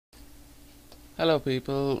Hello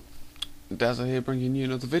people, Dazza here bringing you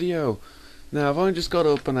another video. Now I've only just got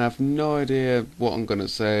up and I have no idea what I'm going to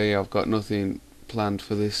say. I've got nothing planned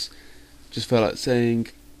for this. Just felt like saying,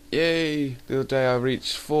 yay, the other day I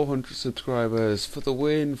reached 400 subscribers, for the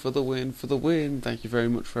win, for the win, for the win. Thank you very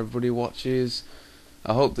much for everybody who watches.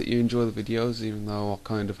 I hope that you enjoy the videos even though I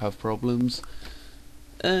kind of have problems.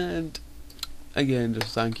 And again,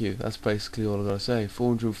 just thank you. That's basically all I've got to say.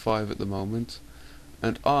 405 at the moment.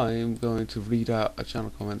 And I'm going to read out a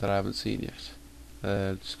channel comment that I haven't seen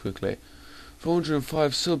yet. Just quickly.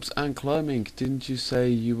 405 subs and climbing. Didn't you say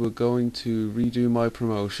you were going to redo my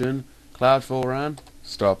promotion? Cloud4ran?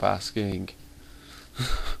 Stop asking.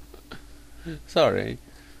 Sorry.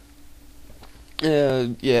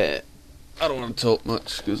 Yeah. I don't want to talk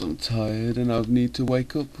much because I'm tired and I need to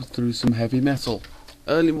wake up through some heavy metal.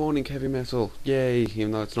 Early morning heavy metal. Yay.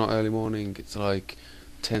 Even though it's not early morning, it's like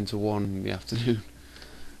 10 to 1 in the afternoon.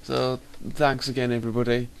 So, thanks again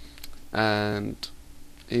everybody, and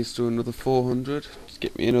here's to another 400, just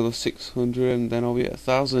get me another 600 and then I'll be at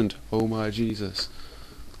 1,000, oh my Jesus.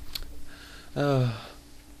 Well,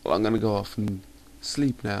 I'm gonna go off and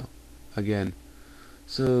sleep now, again,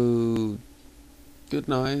 so, good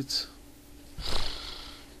night.